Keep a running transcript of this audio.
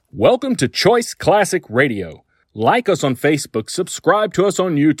Welcome to Choice Classic Radio. Like us on Facebook, subscribe to us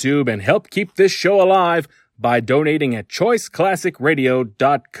on YouTube, and help keep this show alive by donating at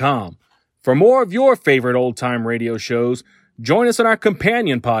choiceclassicradio.com. For more of your favorite old-time radio shows, join us on our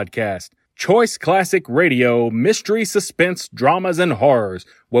companion podcast, Choice Classic Radio, Mystery, Suspense, Dramas, and Horrors,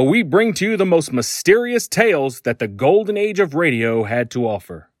 where we bring to you the most mysterious tales that the golden age of radio had to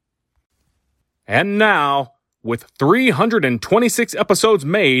offer. And now, with 326 episodes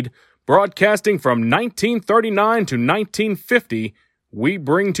made, broadcasting from 1939 to 1950, we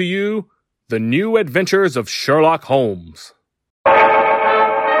bring to you The New Adventures of Sherlock Holmes.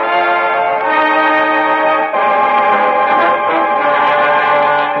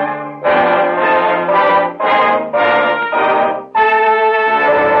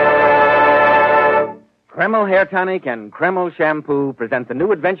 Kreml Hair Tonic and Kreml Shampoo present The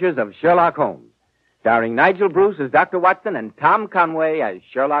New Adventures of Sherlock Holmes, starring Nigel Bruce as Dr. Watson and Tom Conway as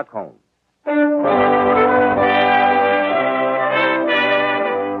Sherlock Holmes.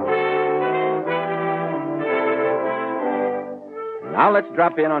 Now let's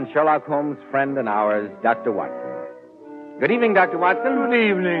drop in on Sherlock Holmes' friend and ours, Dr. Watson. Good evening, Dr. Watson. Good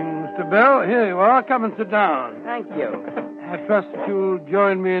evening, Mr. Bell. Here you are. Come and sit down. Thank you. I trust that you'll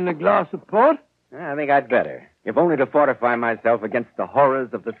join me in a glass of port. I think I'd better, if only to fortify myself against the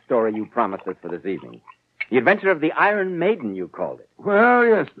horrors of the story you promised us for this evening. The Adventure of the Iron Maiden, you called it. Well,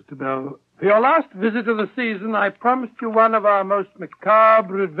 yes, Mr. Bell. For your last visit of the season, I promised you one of our most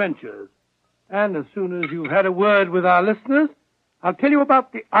macabre adventures. And as soon as you've had a word with our listeners, I'll tell you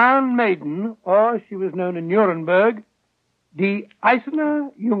about the Iron Maiden, or as she was known in Nuremberg, Die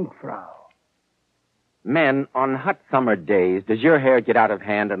Eiserne Jungfrau. Men, on hot summer days, does your hair get out of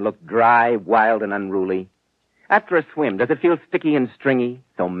hand and look dry, wild, and unruly? After a swim, does it feel sticky and stringy,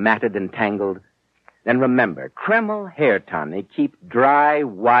 so matted and tangled? Then remember, Kreml Hair Tonic keeps dry,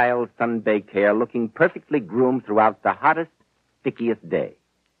 wild, sun-baked hair looking perfectly groomed throughout the hottest, stickiest day,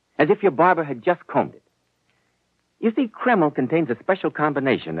 as if your barber had just combed it. You see, Kreml contains a special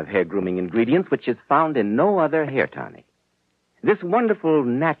combination of hair grooming ingredients which is found in no other hair tonic. This wonderful,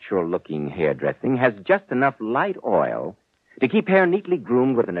 natural-looking hairdressing has just enough light oil to keep hair neatly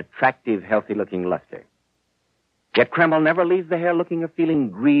groomed with an attractive, healthy-looking luster. Yet Kreml never leaves the hair looking or feeling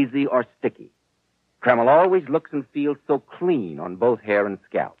greasy or sticky. Kreml always looks and feels so clean on both hair and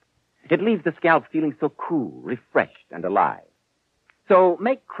scalp. It leaves the scalp feeling so cool, refreshed, and alive. So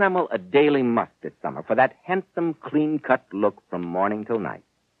make Kreml a daily must this summer for that handsome, clean-cut look from morning till night.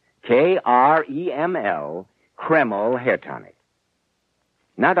 Kreml, Kreml Hair Tonic.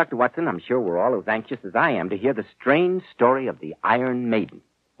 Now, Dr. Watson, I'm sure we're all as anxious as I am to hear the strange story of the Iron Maiden.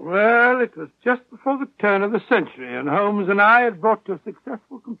 Well, it was just before the turn of the century, and Holmes and I had brought to a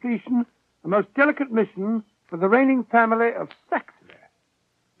successful completion a most delicate mission for the reigning family of Saxony.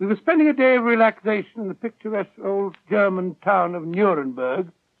 We were spending a day of relaxation in the picturesque old German town of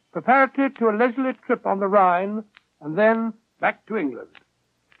Nuremberg, preparatory to a leisurely trip on the Rhine, and then back to England.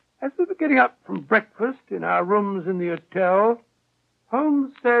 As we were getting up from breakfast in our rooms in the hotel,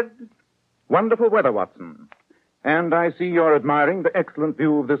 Holmes said, "Wonderful weather, Watson. And I see you're admiring the excellent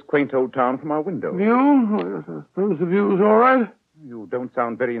view of this quaint old town from our window." "View? Well, I suppose the view's all right." "You don't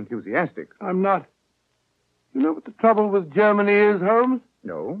sound very enthusiastic." "I'm not. You know what the trouble with Germany is, Holmes?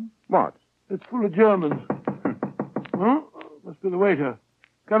 "No? What?" It's full of Germans." Huh? Must be the waiter.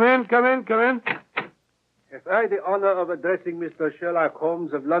 Come in. Have I the honor of addressing Mr. Sherlock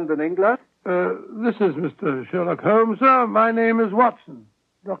Holmes of London, England? This is Mr. Sherlock Holmes, sir. My name is Watson.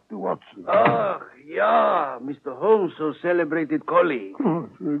 Dr. Watson. Oh, yeah, Mr. Holmes, so celebrated colleague. Oh,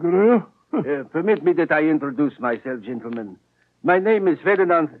 that's very good of you. Permit me that I introduce myself, gentlemen. My name is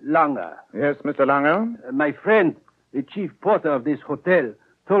Ferdinand Langer. Yes, Mr. Langer? My friend, the chief porter of this hotel,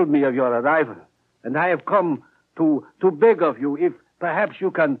 told me of your arrival, and I have come to beg of you if perhaps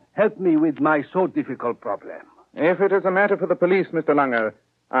you can help me with my so difficult problem. If it is a matter for the police, Mr. Langer,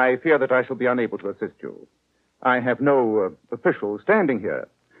 I fear that I shall be unable to assist you. I have no official standing here.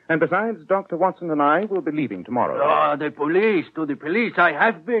 And besides, Dr. Watson and I will be leaving tomorrow. Oh, the police, to the police. I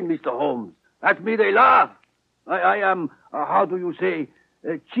have been, Mr. Holmes. At me they laugh. I am, how do you say,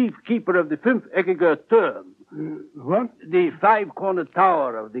 chief keeper of the Fünfeckiger Turm. What? The five-cornered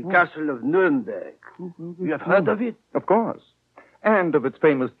tower of the castle of Nuremberg. You have heard of it? Of course. And of its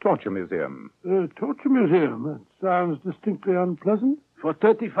famous torture museum. Torture museum? That sounds distinctly unpleasant. For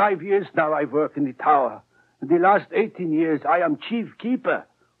 35 years now I work in the tower. In the last 18 years I am chief keeper.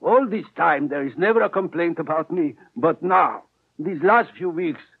 All this time there is never a complaint about me. But now, these last few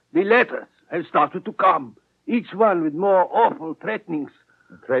weeks, the letters have started to come. Each one with more awful threatenings.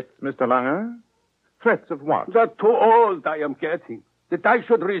 Threats, Mr. Langer? Threats of what? That too old I am getting. that I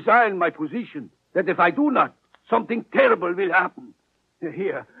should resign my position, that if I do not, something terrible will happen.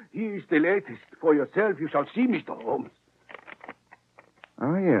 Here is the latest. For yourself, you shall see, Mr. Holmes.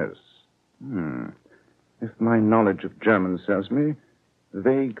 Ah, yes. If my knowledge of German serves me,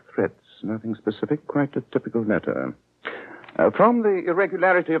 vague threats, nothing specific, quite a typical letter. From the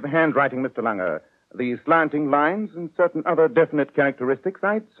irregularity of the handwriting, Mr. Langer, the slanting lines and certain other definite characteristics,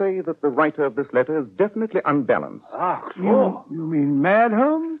 I'd say that the writer of this letter is definitely unbalanced. Ah, so. You mean mad,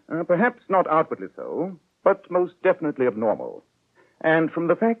 Holmes? Perhaps not outwardly so, but most definitely abnormal. And from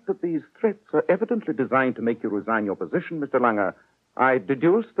the fact that these threats are evidently designed to make you resign your position, Mr. Langer, I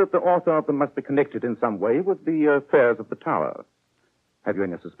deduce that the author of them must be connected in some way with the affairs of the tower. Have you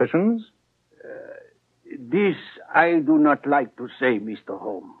any suspicions? This I do not like to say, Mr.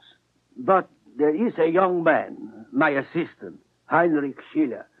 Holmes. But there is a young man, my assistant, Heinrich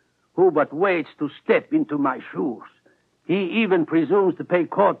Schiller, who but waits to step into my shoes. He even presumes to pay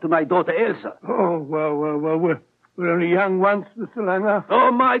court to my daughter Elsa. Oh, well, we're only young once, Mr. Langer.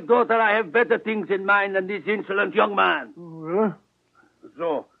 Oh, my daughter, I have better things in mind than this insolent young man. Oh, really?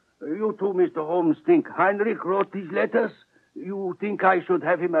 So, you two, Mr. Holmes, think Heinrich wrote these letters? You think I should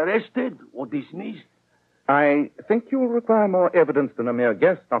have him arrested or dismissed? I think you'll require more evidence than a mere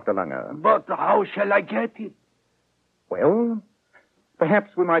guess, Dr. Langer. But how shall I get it? Well,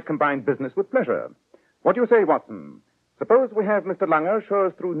 perhaps we might combine business with pleasure. What do you say, Watson? Suppose we have Mr. Langer show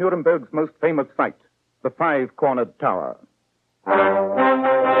us through Nuremberg's most famous sight, the Five-Cornered Tower.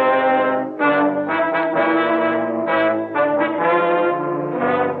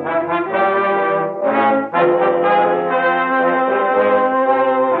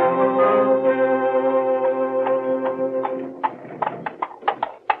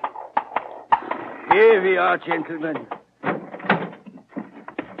 Here we are, gentlemen.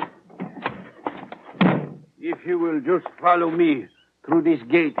 If you will just follow me through this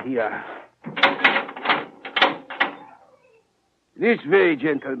gate here. This way,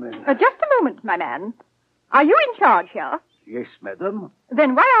 gentlemen. Just a moment, my man. Are you in charge here? Yes, madam.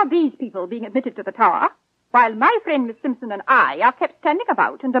 Then why are these people being admitted to the tower, while my friend Miss Simpson and I are kept standing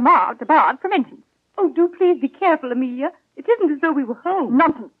about and debarred from entrance? Oh, do please be careful, Amelia. It isn't as though we were home.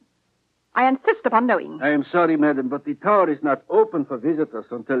 Nonsense. I insist upon knowing. I am sorry, madam, but the tower is not open for visitors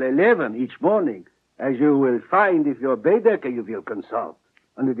until 11 each morning, as you will find if your Baedeker you will consult.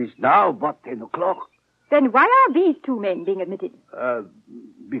 And it is now but 10 o'clock. Then why are these two men being admitted?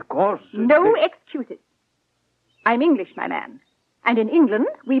 Because... No excuses. I'm English, my man. And in England,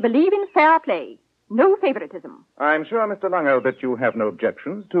 we believe in fair play. No favoritism. I'm sure, Mr. Langer, that you have no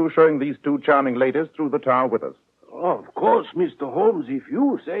objections to showing these two charming ladies through the tower with us. Oh, of course, Mr. Holmes, if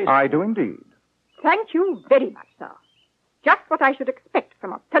you say so. I do indeed. Thank you very much, sir. Just what I should expect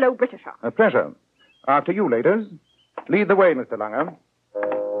from a fellow Britisher. A pleasure. After you, ladies. Lead the way, Mr. Langer.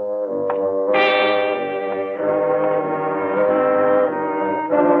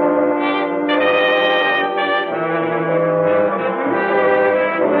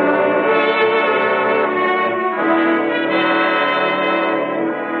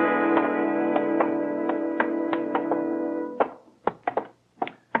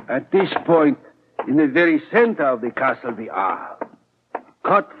 At this point, in the very center of the castle we are.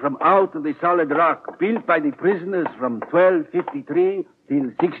 Cut from out of the solid rock, built by the prisoners from 1253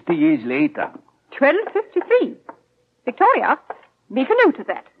 till 60 years later. 1253? Victoria, make a note of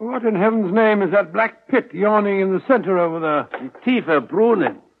that. What in heaven's name is that black pit yawning in the center over there? The Tiefer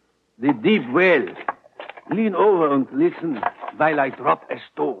Brunnen, the deep well. Lean over and listen while I drop a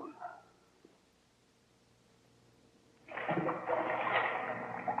stone.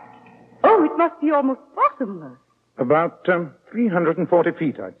 Oh, it must be almost bottomless. About 340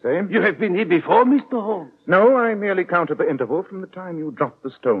 feet, I'd say. You have been here before, Mr. Holmes? No, I merely counted the interval from the time you dropped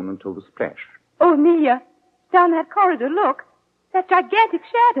the stone until the splash. Oh, Amelia, down that corridor, look. That gigantic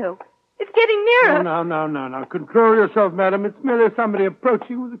shadow. It's getting nearer. Oh, no. Control yourself, madam. It's merely somebody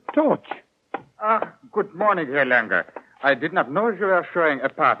approaching with a torch. Good morning, Herr Langer. I did not know you were showing a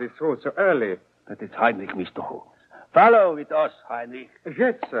party through so early. That is Heinrich, Mr. Holmes. Follow with us, Heinrich.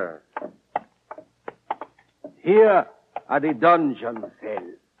 Yes, sir. Here are the dungeon cells,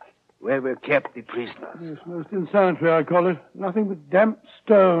 where were kept the prisoners. Yes, most insanitary, I call it. Nothing but damp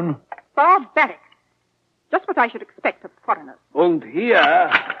stone. Barbaric. Just what I should expect of foreigners. And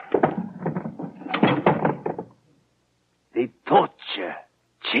here, the torture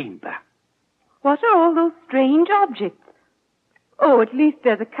chamber. What are all those strange objects? Oh, at least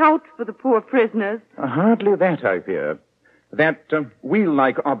there's a couch for the poor prisoners. Hardly that, I fear. That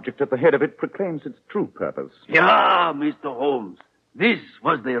wheel-like object at the head of it proclaims its true purpose. Yeah, Mr. Holmes. This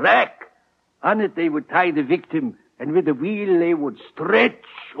was the rack. On it they would tie the victim and with the wheel they would stretch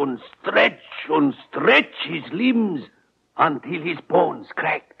and stretch and stretch his limbs until his bones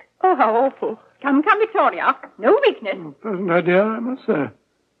cracked. Oh, how awful. Come, Victoria. No weakness. Pleasant idea, I must say.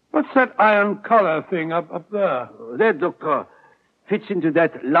 What's that iron collar thing up there? That, Doctor, fits into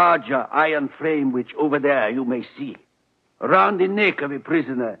that larger iron frame which over there you may see. Around the neck of a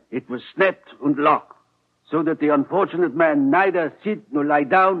prisoner it was snapped and locked, so that the unfortunate man neither sit nor lie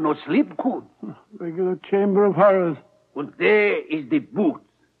down nor sleep could. Regular chamber of horrors. And there is the boot,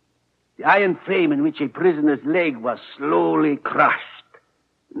 the iron frame in which a prisoner's leg was slowly crushed,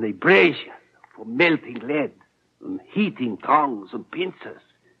 and the brazier for melting lead, and heating tongs and pincers.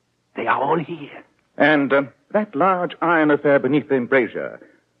 They are all here. And that large iron affair beneath the embrasure,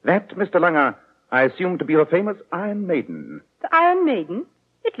 that, Mr. Langer, I assume to be your famous Iron Maiden. The Iron Maiden?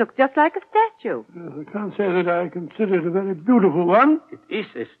 It looks just like a statue. Yes, I can't say that I consider it a very beautiful one. It is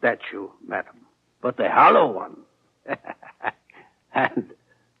a statue, madam, but a hollow one. And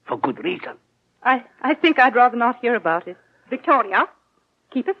for good reason. I think I'd rather not hear about it. Victoria,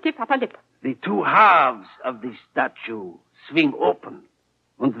 keep a stiff upper lip. The two halves of the statue swing open,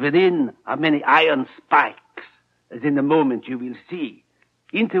 and within are many iron spikes, as in a moment you will see.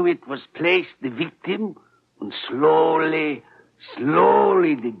 Into it was placed the victim, and slowly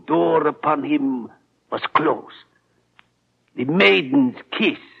the door upon him was closed. The maiden's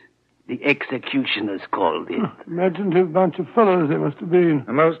kiss, the executioners called it. Imaginative bunch of fellows they must have been.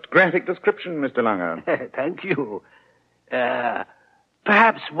 A most graphic description, Mr. Langer. Thank you.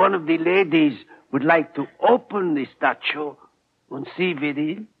 Perhaps one of the ladies would like to open the statue and see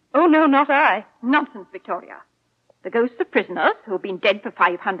within. Oh, no, not I. Nonsense, Victoria. The ghosts of prisoners who've been dead for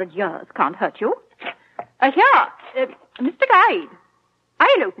 500 years can't hurt you. Here, Mr. Guide.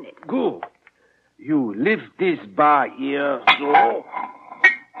 I'll open it. Go. You lift this bar here, so,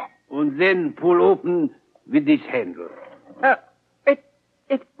 and then pull open with this handle.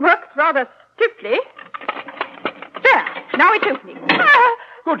 It works rather stiffly. There, now it's opening. Ah!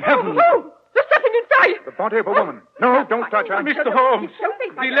 Good heavens! Oh, there's something inside! The body of a woman. No, don't touch her. Mr. Holmes,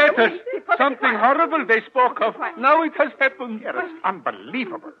 the letters. Something horrible they spoke of. Now it has happened. Yes,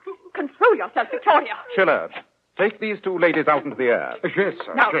 unbelievable. Control yourself, Victoria. Schiller, take these two ladies out into the air. Yes,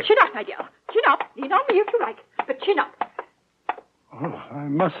 sir. Now, yes. chin up, my dear. Chin up. Lean on me if you like, but chin up. Oh, I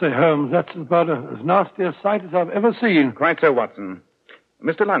must say, Holmes, that's about as nasty a sight as I've ever seen. Quite so, Watson.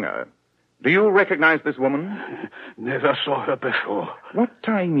 Mr. Langer, do you recognize this woman? Never saw her before. What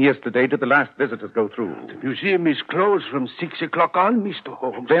time yesterday did the last visitors go through? The museum is closed from 6 o'clock on, Mr.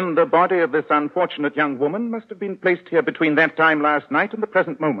 Holmes. Then the body of this unfortunate young woman must have been placed here between that time last night and the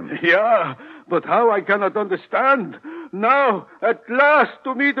present moment. Yeah, but how I cannot understand. Now, at last,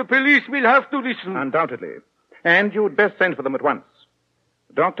 to me, the police will have to listen. Undoubtedly. And you'd best send for them at once.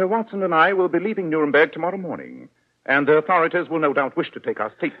 Dr. Watson and I will be leaving Nuremberg tomorrow morning, and the authorities will no doubt wish to take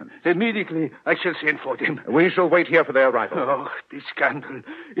our statements. Immediately, I shall send for them. We shall wait here for their arrival. Oh, this scandal.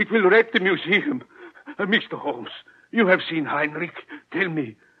 It will wreck the museum. Mr. Holmes, you have seen Heinrich. Tell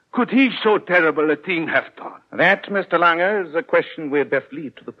me, could he so terrible a thing have done? That, Mr. Langer, is a question we'd best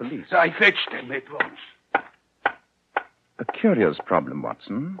leave to the police. I fetch them at once. A curious problem,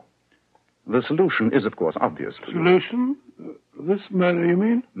 Watson. The solution is, of course, obvious. Solution? This murder, you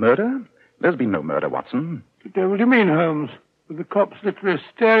mean? Murder? There's been no murder, Watson. The devil do you mean, Holmes? With the corpse literally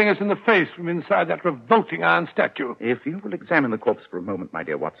staring us in the face from inside that revolting iron statue. If you will examine the corpse for a moment, my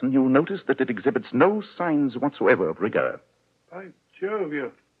dear Watson, you'll notice that it exhibits no signs whatsoever of rigor. By Jove,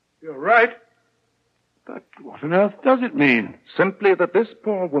 you're right. But what on earth does it mean? Simply that this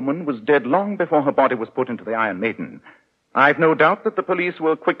poor woman was dead long before her body was put into the Iron Maiden. I've no doubt that the police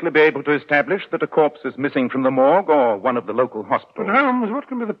will quickly be able to establish that a corpse is missing from the morgue or one of the local hospitals. But, Holmes, what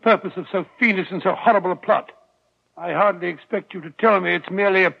can be the purpose of so fiendish and so horrible a plot? I hardly expect you to tell me it's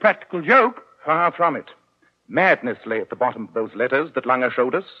merely a practical joke. Far from it. Madness lay at the bottom of those letters that Langer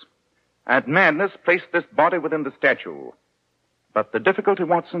showed us, and madness placed this body within the statue. But the difficulty,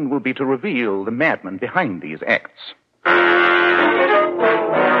 Watson, will be to reveal the madman behind these acts.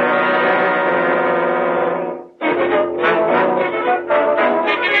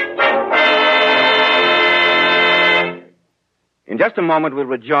 In just a moment, we'll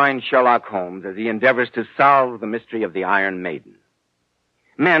rejoin Sherlock Holmes as he endeavors to solve the mystery of the Iron Maiden.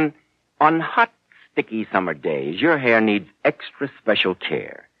 Men, on hot, sticky summer days, your hair needs extra special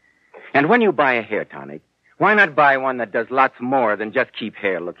care. And when you buy a hair tonic, why not buy one that does lots more than just keep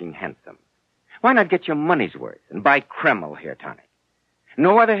hair looking handsome? Why not get your money's worth and buy Kreml hair tonic?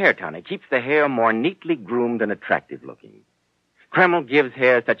 No other hair tonic keeps the hair more neatly groomed and attractive looking. Kreml gives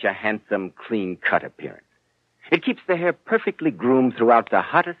hair such a handsome, clean-cut appearance. It keeps the hair perfectly groomed throughout the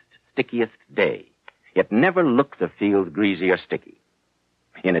hottest, stickiest day. It never looks or feels greasy or sticky.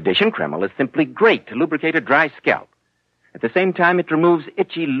 In addition, Kreml is simply great to lubricate a dry scalp. At the same time, it removes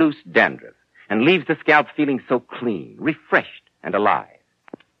itchy, loose dandruff and leaves the scalp feeling so clean, refreshed, and alive.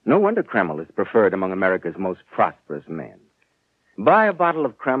 No wonder Kreml is preferred among America's most prosperous men. Buy a bottle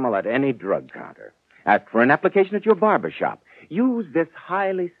of Kreml at any drug counter. Ask for an application at your barber shop. Use this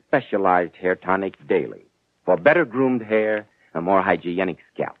highly specialized hair tonic daily for better groomed hair and more hygienic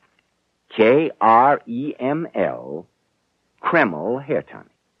scalp. Kreml, Kreml Hair Tonic.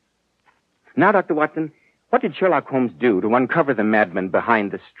 Now, Dr. Watson, what did Sherlock Holmes do to uncover the madman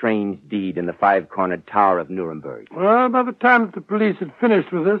behind the strange deed in the five-cornered Tower of Nuremberg? Well, by the time that the police had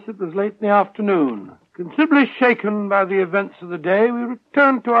finished with us, it was late in the afternoon. Considerably shaken by the events of the day, we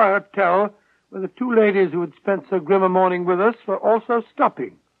returned to our hotel, where the two ladies who had spent so grim a morning with us were also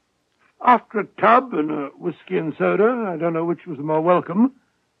stopping. After a tub and a whiskey and soda, I don't know which was the more welcome,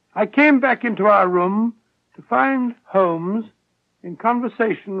 I came back into our room to find Holmes in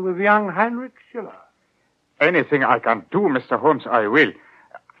conversation with young Heinrich Schiller. Anything I can do, Mr. Holmes, I will.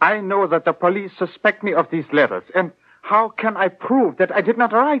 I know that the police suspect me of these letters, and how can I prove that I did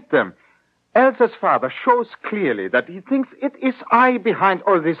not write them? Elsa's father shows clearly that he thinks it is I behind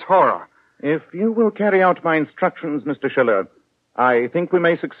all this horror. If you will carry out my instructions, Mr. Schiller, I think we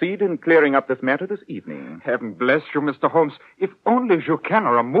may succeed in clearing up this matter this evening. Heaven bless you, Mr. Holmes. If only you can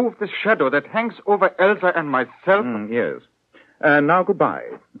remove the shadow that hangs over Elsa and myself. Yes. Now, goodbye.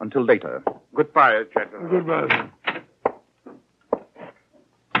 Until later. Goodbye, gentlemen. Goodbye.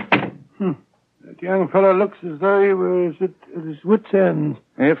 That young fellow looks as though he was at his wits' end.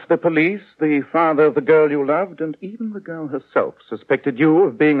 If the police, the father of the girl you loved, and even the girl herself suspected you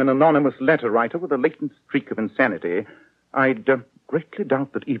of being an anonymous letter writer with a latent streak of insanity, I'd greatly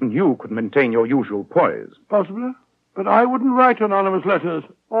doubt that even you could maintain your usual poise. Possibly. But I wouldn't write anonymous letters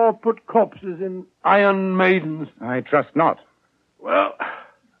or put corpses in Iron Maidens. I trust not. Well,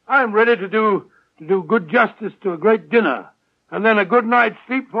 I'm ready to do good justice to a great dinner, and then a good night's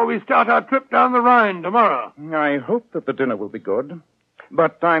sleep before we start our trip down the Rhine tomorrow. I hope that the dinner will be good.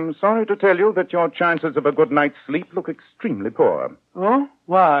 But I'm sorry to tell you that your chances of a good night's sleep look extremely poor. Oh?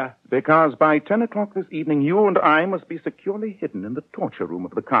 Why? Because by 10 o'clock this evening, you and I must be securely hidden in the torture room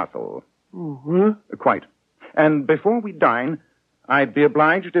of the castle. Oh, really? Quite. And before we dine, I'd be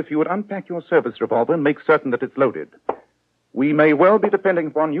obliged if you would unpack your service revolver and make certain that it's loaded. We may well be depending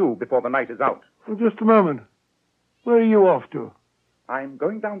upon you before the night is out. Well, just a moment. Where are you off to? I'm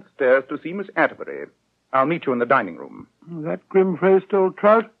going downstairs to see Miss Atterbury. I'll meet you in the dining room. That grim-faced old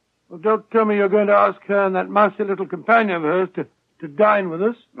trout? Well, don't tell me you're going to ask her and that mousy little companion of hers to dine with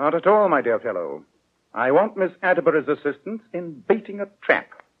us. Not at all, my dear fellow. I want Miss Atterbury's assistance in baiting a trap.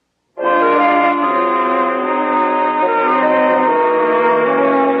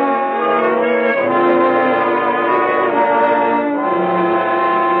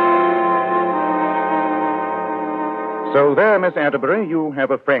 So there, Miss Atterbury, you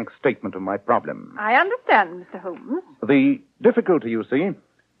have a frank statement of my problem. I understand, Mr. Holmes. The difficulty, you see,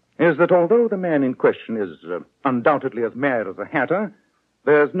 is that although the man in question is undoubtedly as mad as a hatter,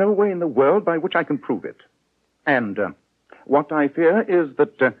 there's no way in the world by which I can prove it. And what I fear is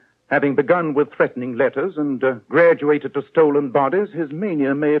that having begun with threatening letters and graduated to stolen bodies, his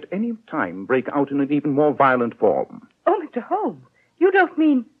mania may at any time break out in an even more violent form. Oh, Mr. Holmes, you don't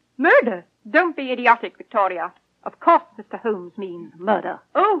mean murder? Don't be idiotic, Victoria. Of course, Mr. Holmes means murder.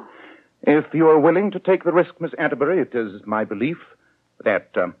 Oh. If you are willing to take the risk, Miss Atterbury, it is my belief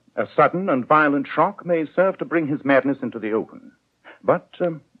that a sudden and violent shock may serve to bring his madness into the open. But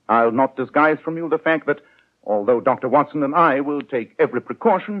I'll not disguise from you the fact that, although Dr. Watson and I will take every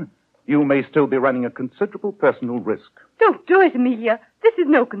precaution, you may still be running a considerable personal risk. Don't do it, Amelia. This is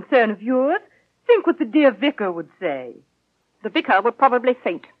no concern of yours. Think what the dear vicar would say. The vicar would probably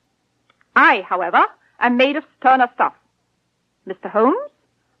faint. I, however, am made of sterner stuff. Mr. Holmes,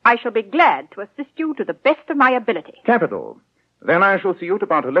 I shall be glad to assist you to the best of my ability. Capital. Then I shall see you at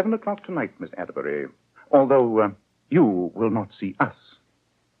about 11 o'clock tonight, Miss Atterbury. Although you will not see us.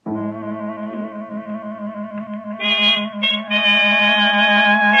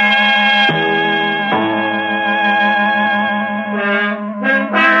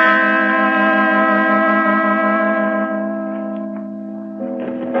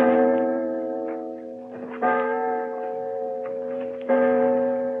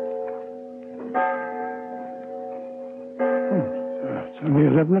 It's only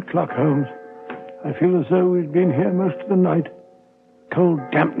 11 o'clock, Holmes. I feel as though we'd been here most of the night. Cold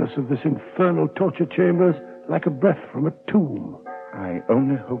dampness of this infernal torture chamber is like a breath from a tomb. I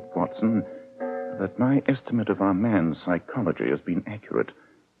only hope, Watson, that my estimate of our man's psychology has been accurate.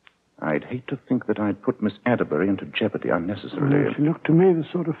 I'd hate to think that I'd put Miss Atterbury into jeopardy unnecessarily. She looked to me the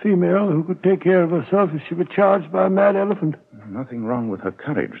sort of female who could take care of herself if she were charged by a mad elephant. Nothing wrong with her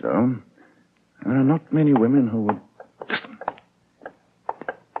courage, though. There are not many women who would... Listen.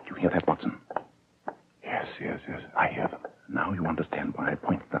 You hear that, Watson? Yes. I hear them. Now you understand why I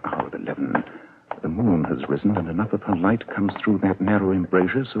point the hour of 11. The moon has risen, and enough of her light comes through that narrow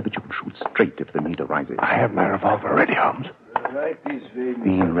embrasure so that you can shoot straight if the need arises. I have my revolver ready, Holmes.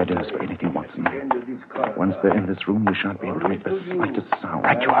 Be in readiness for anything, Watson. Once they're in this room, we shan't be able to make the slightest sound.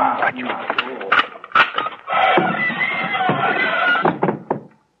 Right you are.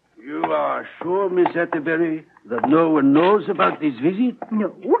 You are sure, Miss Atterbury, that no one knows about this visit?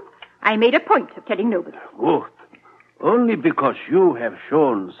 No. I made a point of telling nobody. Good. Only because you have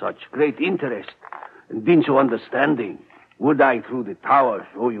shown such great interest and been so understanding would I, through the tower,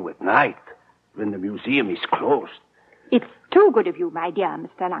 show you at night when the museum is closed. It's too good of you, my dear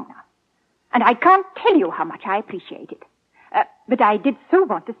Mr. Langer. And I can't tell you how much I appreciate it. But I did so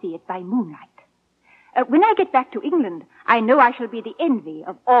want to see it by moonlight. When I get back to England, I know I shall be the envy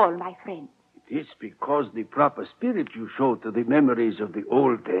of all my friends. It is because the proper spirit you show to the memories of the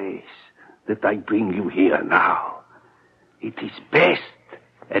old days that I bring you here now. It is best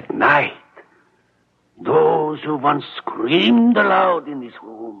at night. Those who once screamed aloud in this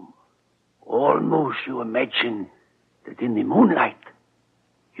room, almost you imagine that in the moonlight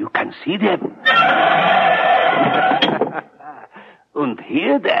you can see them. And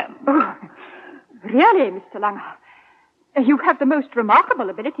hear them. Oh, really, Mr. Langer, you have the most remarkable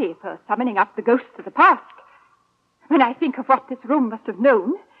ability for summoning up the ghosts of the past. When I think of what this room must have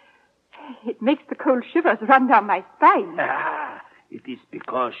known, it makes the cold shivers run down my spine. It is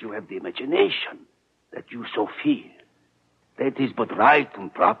because you have the imagination that you so feel. That is but right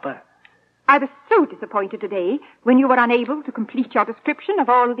and proper. I was so disappointed today when you were unable to complete your description of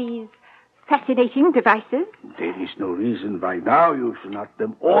all these fascinating devices. There is no reason why now you should not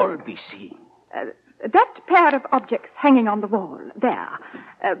them all be seen. That pair of objects hanging on the wall, there,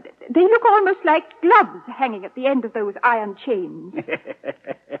 they look almost like gloves hanging at the end of those iron chains.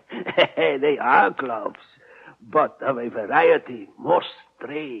 They are gloves, but of a variety most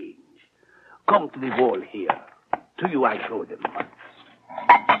strange. Come to the wall here. To you I show them once.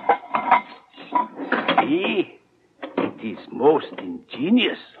 See, it is most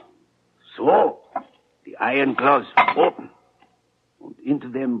ingenious. So, the iron gloves open, and into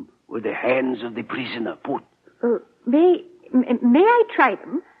them were the hands of the prisoner put. May I try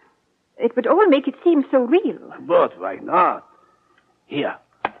them? It would all make it seem so real. But why not? Here,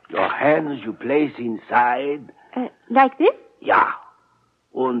 your hands you place inside. Like this? Yeah.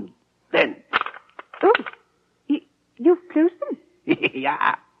 And then. Oh, you've closed them?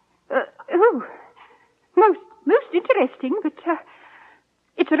 Yeah. Most interesting, but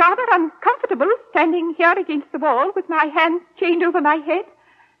it's rather uncomfortable standing here against the wall with my hands chained over my head.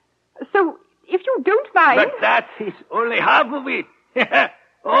 So, if you don't mind... But that is only half of it.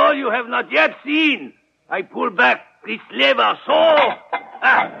 All you have not yet seen. I pull back this lever so,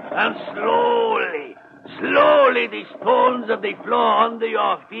 and slowly the stones of the floor under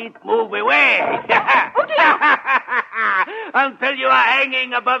your feet move away. Oh, dear. Until you are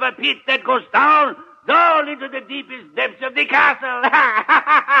hanging above a pit that goes down into the deepest depths of the castle.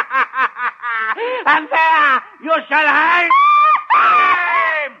 And there you shall hang.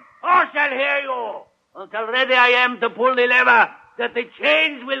 Who shall hear you? Until ready I am to pull the lever that the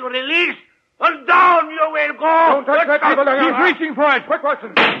chains will release, and down you will go. Don't touch that people. He's reaching for it. Quick,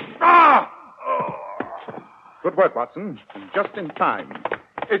 Watson. Good work, Watson. Just in time.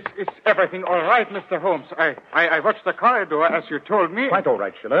 Is everything all right, Mr. Holmes? I watched the corridor as you told me. Quite all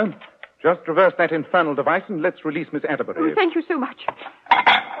right, Schiller. Just reverse that infernal device and let's release Miss Atterbury. Thank you so much.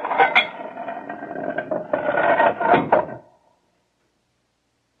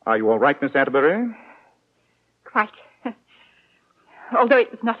 Are you all right, Miss Atterbury? Quite. Although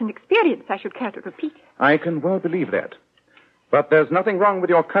it was not an experience I should care to repeat. I can well believe that. But there's nothing wrong with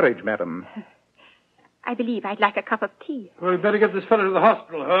your courage, madam. I believe I'd like a cup of tea. Well, we'd better get this fellow to the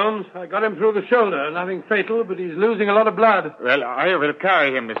hospital, Holmes. I got him through the shoulder. Nothing fatal, but he's losing a lot of blood. Well, I will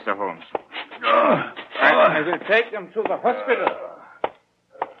carry him, Mr. Holmes. I will take him to the hospital.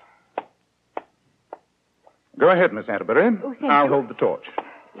 Go ahead, Miss Atterbury. Oh, thank I'll you. hold the torch.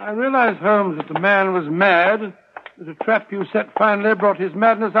 I realize, Holmes, that the man was mad. That a trap you set finally brought his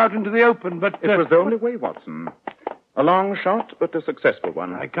madness out into the open, but... It was the only way, Watson. A long shot, but a successful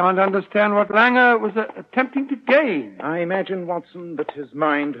one. I can't understand what Langer was attempting to gain. I imagine, Watson, that his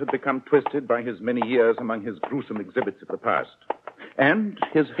mind had become twisted by his many years among his gruesome exhibits of the past. And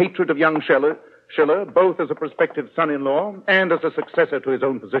his hatred of young Shelley Schiller, both as a prospective son-in-law and as a successor to his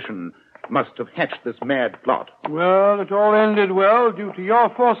own position, must have hatched this mad plot. Well, it all ended well due to your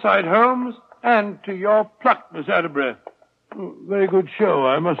foresight, Holmes, and to your pluck, Miss Atterbury. Very good show,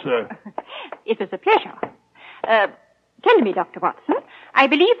 I must say. It was a pleasure. Tell me, Dr. Watson, I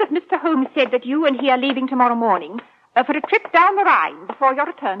believe that Mr. Holmes said that you and he are leaving tomorrow morning for a trip down the Rhine before your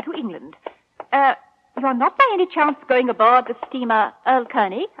return to England. You're not by any chance going aboard the steamer Earl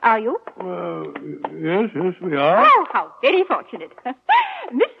Kearney, are you? Yes, we are. Oh, how very fortunate. Miss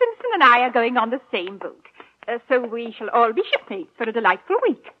Simpson and I are going on the same boat. So we shall all be shipmates for a delightful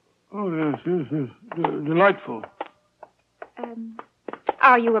week. Oh, yes. Delightful.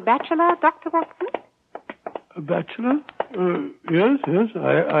 Are you a bachelor, Dr. Watson? A bachelor? Yes,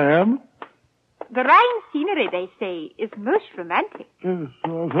 I am. The Rhine scenery, they say, is most romantic. Yes,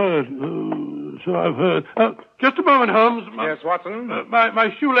 so I've heard. Just a moment, Holmes. Yes, Watson?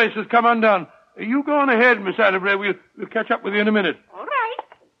 My shoelace has come undone. You go on ahead, Miss Atterbury. We'll catch up with you in a minute. All right.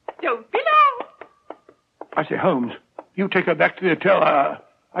 Don't be long. I say, Holmes, you take her back to the hotel.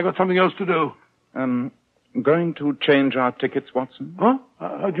 I got something else to do. Going to change our tickets, Watson? Huh?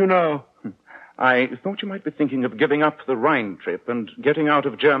 How'd you know? I thought you might be thinking of giving up the Rhine trip and getting out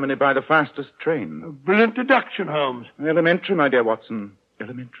of Germany by the fastest train. A brilliant deduction, Holmes. Elementary, my dear Watson.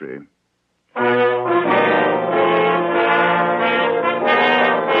 Elementary.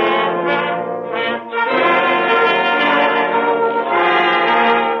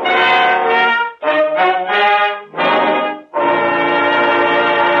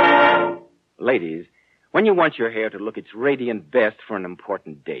 Ladies, when you want your hair to look its radiant best for an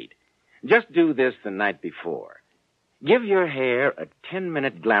important date, just do this the night before. Give your hair a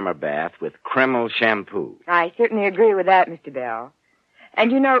 10-minute glamour bath with Kreml shampoo. I certainly agree with that, Mr. Bell.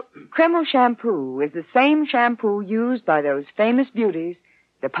 And you know, Kreml shampoo is the same shampoo used by those famous beauties,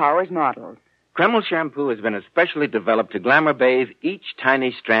 the Powers models. Kreml shampoo has been especially developed to glamour bathe each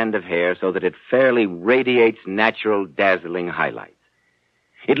tiny strand of hair so that it fairly radiates natural, dazzling highlights.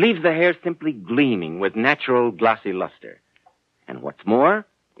 It leaves the hair simply gleaming with natural, glossy luster. And what's more,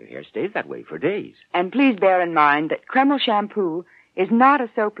 your hair stays that way for days. And please bear in mind that Kreml shampoo is not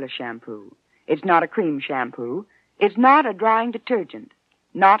a soapless shampoo. It's not a cream shampoo. It's not a drying detergent.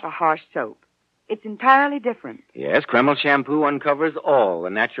 Not a harsh soap. It's entirely different. Yes, Kreml shampoo uncovers all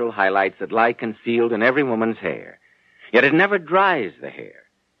the natural highlights that lie concealed in every woman's hair. Yet it never dries the hair.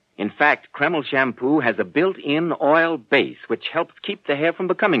 In fact, Kreml shampoo has a built-in oil base which helps keep the hair from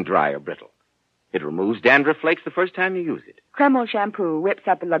becoming dry or brittle. It removes dandruff flakes the first time you use it. Kreml shampoo whips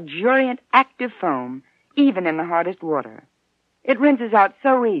up a luxuriant, active foam, even in the hardest water. It rinses out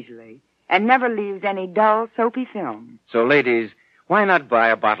so easily and never leaves any dull, soapy film. So, ladies, why not buy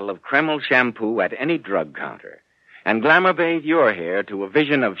a bottle of Kreml shampoo at any drug counter and glamour bathe your hair to a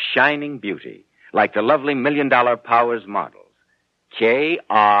vision of shining beauty, like the lovely $1 Million Powers models.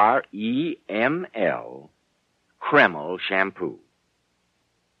 Kreml, Kreml shampoo.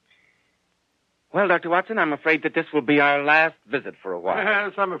 Well, Dr. Watson, I'm afraid that this will be our last visit for a while.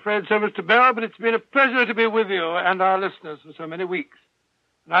 Yes, I'm afraid so, Mr. Bell, but it's been a pleasure to be with you and our listeners for so many weeks.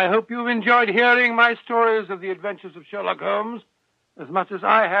 And I hope you've enjoyed hearing my stories of the adventures of Sherlock Holmes as much as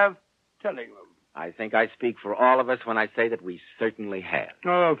I have telling them. I think I speak for all of us when I say that we certainly have.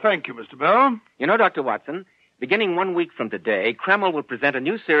 Oh, thank you, Mr. Bell. You know, Dr. Watson, beginning 1 week from today, Kreml will present a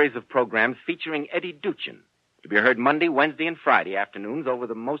new series of programs featuring Eddie Duchin, to be heard Monday, Wednesday, and Friday afternoons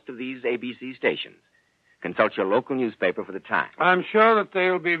over most of these ABC stations. Consult your local newspaper for the time. I'm sure that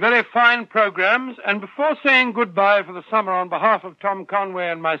they'll be very fine programs, and before saying goodbye for the summer on behalf of Tom Conway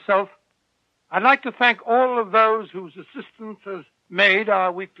and myself, I'd like to thank all of those whose assistance has made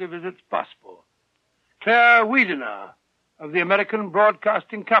our weekly visits possible. Claire Wiedener of the American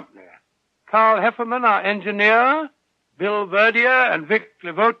Broadcasting Company, Carl Hefferman, our engineer, Bill Verdier and Vic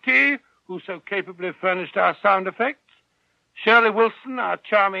Levoti, who so capably furnished our sound effects, Shirley Wilson, our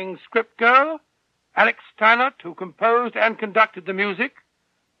charming script girl, Alex Steinert, who composed and conducted the music,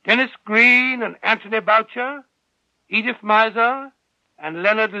 Dennis Green and Anthony Boucher, Edith Miser, and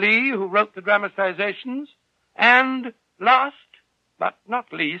Leonard Lee, who wrote the dramatizations, and last but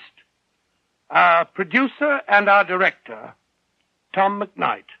not least, our producer and our director, Tom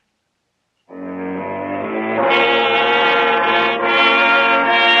McKnight.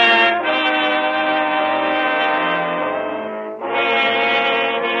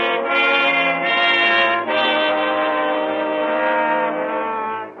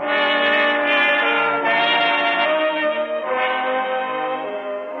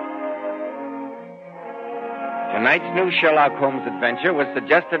 Tonight's new Sherlock Holmes adventure was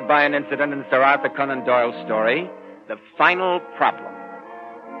suggested by an incident in Sir Arthur Conan Doyle's story, The Final Problem.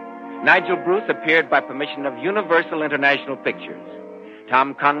 Nigel Bruce appeared by permission of Universal International Pictures.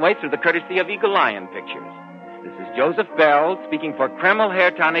 Tom Conway through the courtesy of Eagle Lion Pictures. This is Joseph Bell speaking for Kreml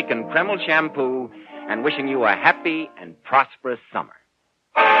Hair Tonic and Kreml Shampoo and wishing you a happy and prosperous summer.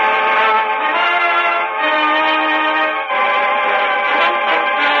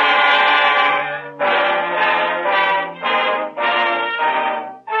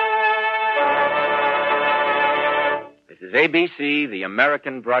 This is ABC, the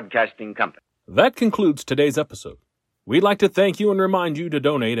American Broadcasting Company. That concludes today's episode. We'd like to thank you and remind you to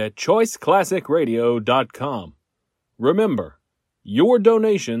donate at choiceclassicradio.com. Remember, your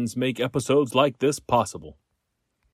donations make episodes like this possible.